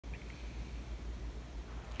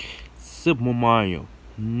Super Mario.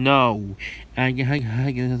 No,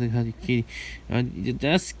 Kitty.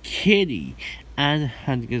 That's Kitty. And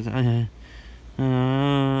I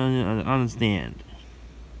understand.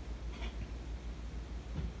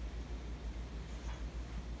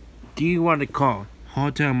 Do you want to call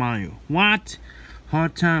Hotel Mario? What?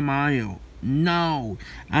 Hotel Mario? No,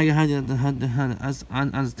 I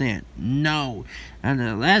understand. No,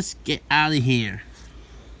 and let's get out of here.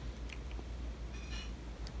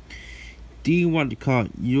 Do you want to call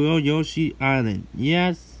Yoshi Island?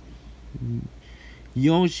 Yes.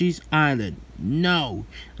 Yoshi's Island. No.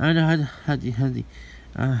 Yoshi's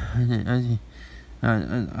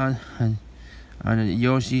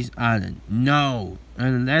Island. No.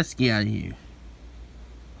 And let's get out of here.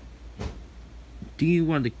 Do you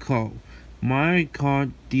want to call Mario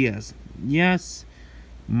Kart DS? Yes.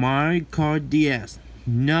 Mario Kart DS.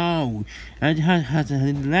 No.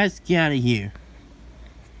 Let's get out of here.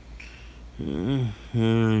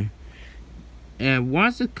 And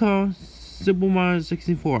what's it called? Super Mario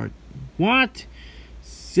 64. What?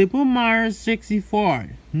 Super Mario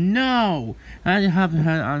 64. No. I have to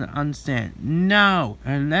understand. No.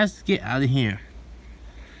 And let's get out of here.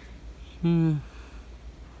 Do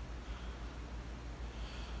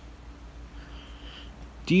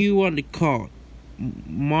you want to call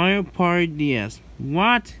Mario Party DS?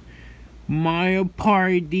 What? Mario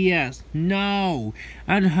Party DS. No.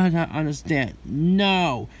 I don't have to understand.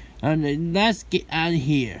 No. And let's get out of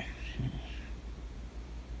here.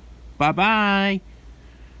 Bye bye.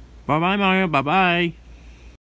 Bye bye, Mario. Bye bye.